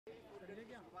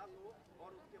पास हो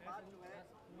और उसके बाद जो है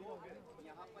लोग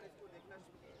यहाँ पर इसको देखना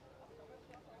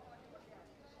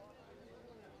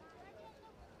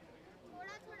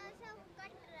थोड़ा थोड़ा सा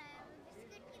कट रहा है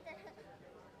बिस्किट की तरह।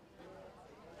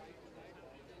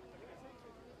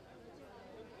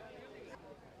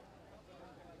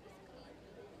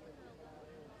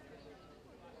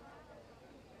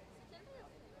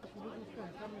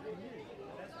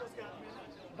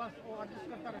 बस वो एडजस्ट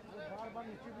करता रहे, बार बार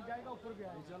नीचे भी जाएगा ऊपर भी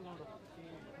आएगा।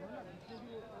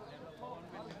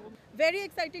 Very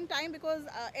exciting time because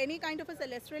any kind of a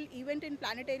celestial event in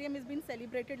planetarium is being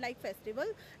celebrated like festival.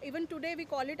 Even today we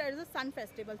call it as a sun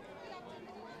festival.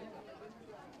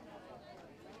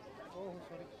 Oh,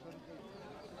 sorry.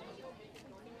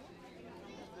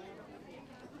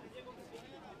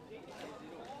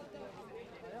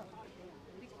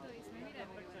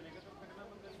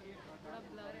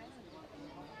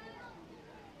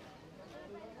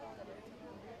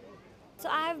 So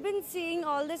I have been seeing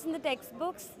all this in the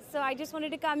textbooks, so I just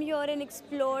wanted to come here and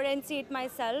explore and see it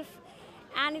myself,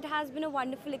 and it has been a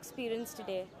wonderful experience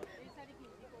today.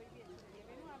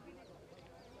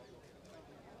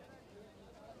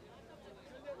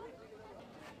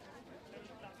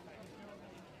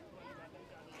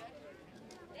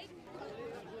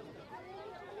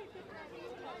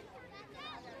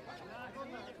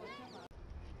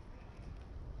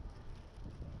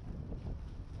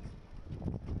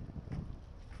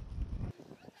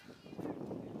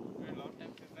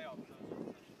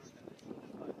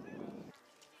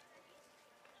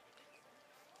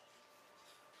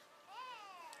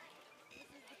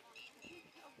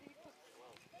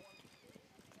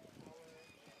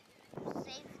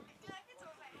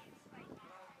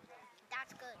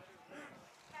 That's good.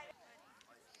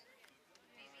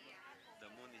 The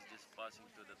moon is just passing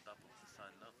to the top of the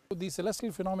sun now. The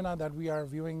celestial phenomena that we are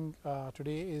viewing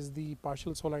today is the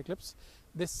partial solar eclipse.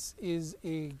 This is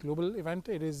a global event.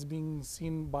 It is being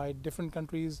seen by different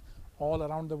countries all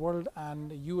around the world,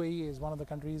 and UAE is one of the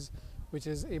countries which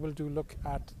is able to look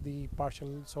at the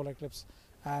partial solar eclipse.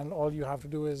 And all you have to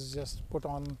do is just put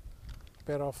on a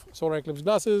pair of solar eclipse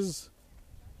glasses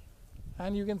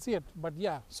and you can see it. But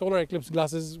yeah, solar eclipse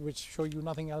glasses which show you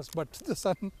nothing else but the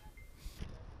sun.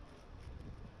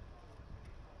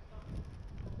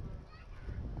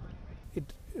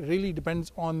 It really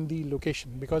depends on the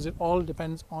location, because it all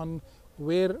depends on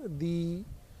where the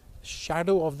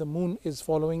shadow of the moon is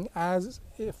falling as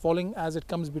it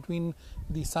comes between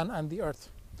the sun and the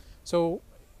earth. So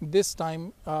this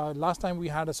time, last time we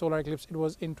had a solar eclipse, it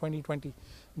was in 2020.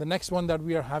 The next one that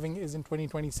we are having is in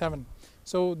 2027.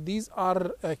 So these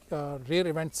are rare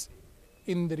events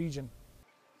in the region.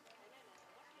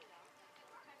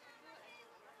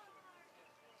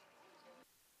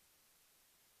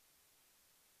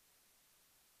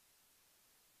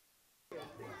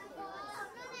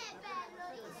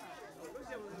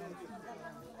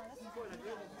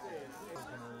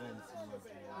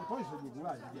 Poi sono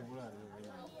diavolari,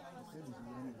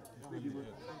 quindi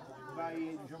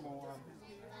vai diciamo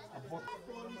a botte.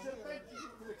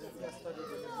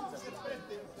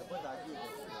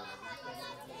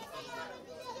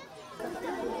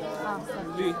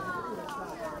 Lì.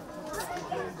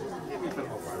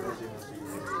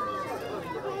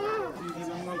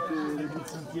 Molto le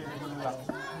pulsantiere là.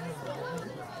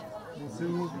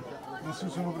 Non si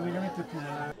usano praticamente più.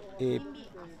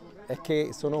 È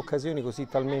che sono occasioni così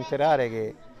talmente rare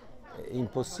che è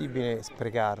impossibile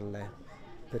sprecarle,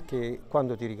 perché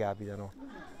quando ti ricapitano,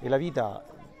 e la vita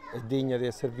è degna di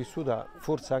essere vissuta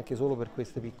forse anche solo per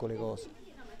queste piccole cose.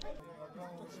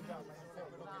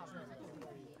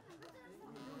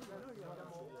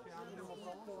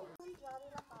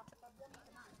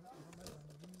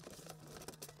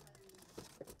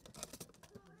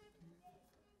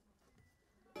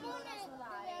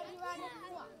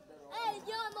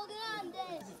 Andiamo grande!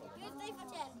 Che stai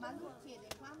facendo? Ma lui chiede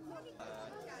quando...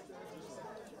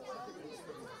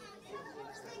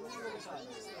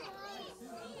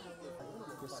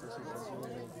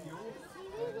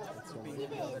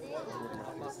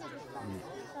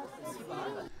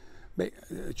 Beh,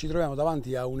 ci troviamo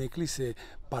davanti a un'eclisse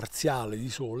parziale di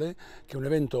Sole, che è un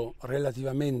evento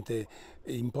relativamente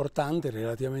importante,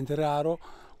 relativamente raro.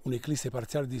 Un'eclisse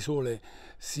parziale di Sole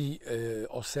si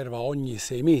osserva ogni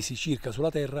 6 mesi circa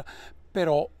sulla Terra,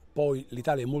 però poi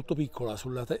l'Italia è molto piccola,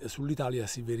 sull'Italia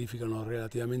si verificano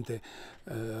relativamente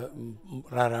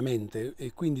raramente,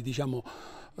 e quindi diciamo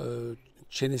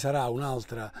ce ne sarà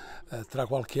un'altra tra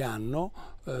qualche anno.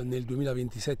 Nel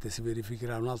 2027 si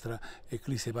verificherà un'altra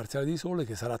eclisse parziale di Sole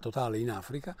che sarà totale in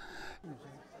Africa.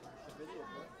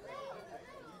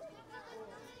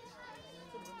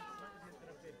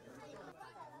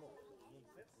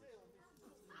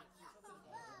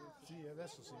 Sì,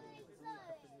 adesso sì.